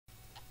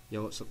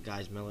Yo, what's up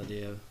guys,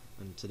 Melody here,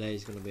 and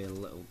today's going to be a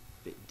little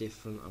bit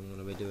different. I'm going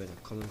to be doing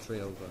a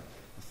commentary over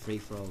a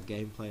free-for-all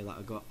gameplay that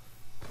I got.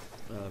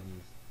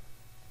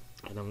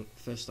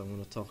 First I'm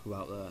going to talk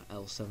about the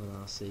L7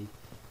 RC.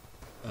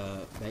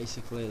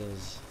 Basically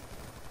there's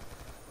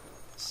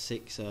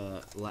 6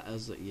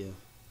 letters that you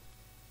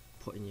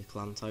put in your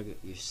clan tag.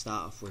 You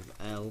start off with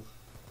L,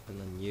 and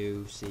then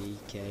U, C,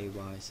 K,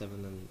 Y,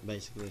 7, and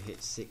basically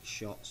hit 6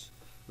 shots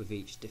with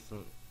each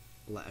different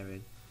letter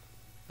in.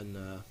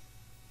 And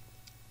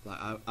like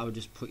I would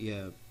just put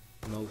your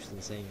most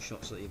insane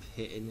shots that you've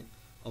hit in it,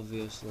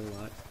 obviously,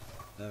 like.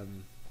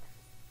 And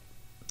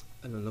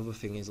another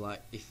thing is, like,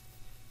 if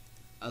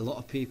a lot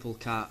of people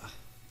can't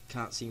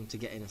seem to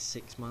get in a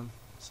 6-man,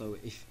 so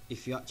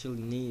if you actually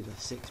need a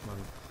 6-man,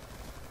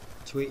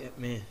 tweet at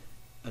me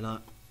and I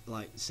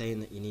like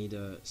saying that you need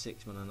a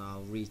 6-man, and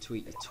I'll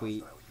retweet your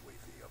tweet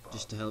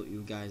just to help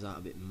you guys out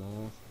a bit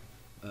more.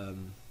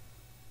 And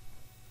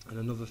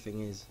another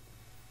thing is,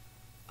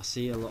 I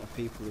see a lot of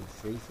people in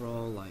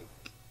free-for-all like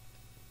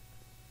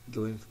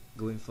going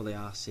for the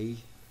RC,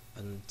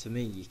 and to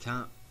me you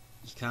can't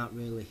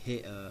really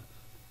hit a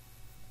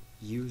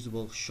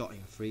usable shot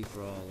in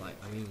free-for-all. Like,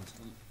 I mean,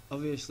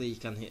 obviously you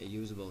can hit a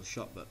usable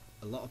shot, but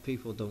a lot of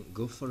people don't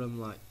go for them.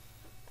 Like,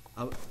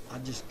 I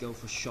just go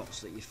for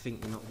shots that you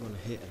think you're not going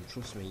to hit, and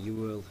trust me, you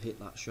will hit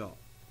that shot.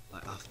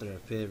 Like, after a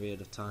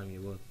period of time you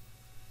would.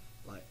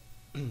 Like,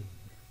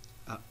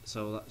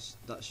 so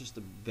that's just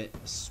a bit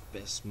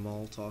of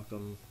small talk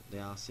on the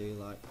RC.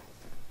 Like,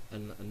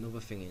 and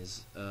another thing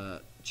is,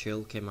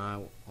 Chill came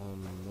out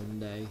on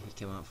Monday. He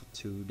came out for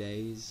 2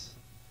 days,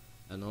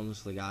 and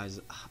honestly guys,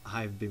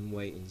 I've been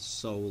waiting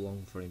so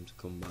long for him to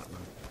come back,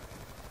 man.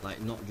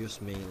 Like, not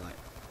just me, like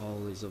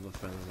all his other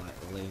friends,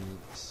 like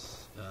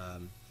Lynx,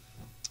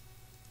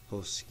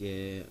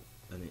 Husky,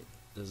 and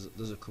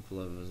there's a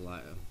couple of us.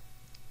 Like,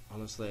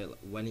 honestly,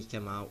 when he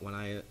came out,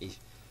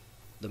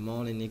 the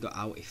morning he got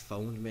out, he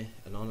phoned me,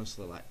 and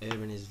honestly, like,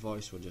 hearing his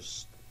voice was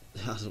just,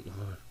 I don't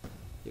know,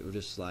 it was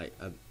just like,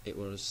 it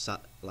was sad,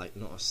 like,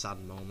 not a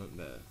sad moment,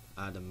 but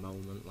I had a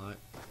moment, like.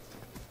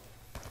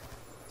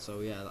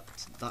 So yeah,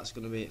 that's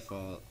gonna be it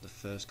for the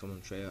first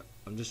commentary.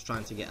 I'm just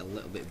trying to get a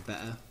little bit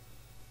better,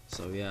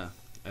 so yeah,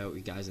 I hope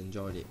you guys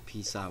enjoyed it.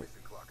 Peace out.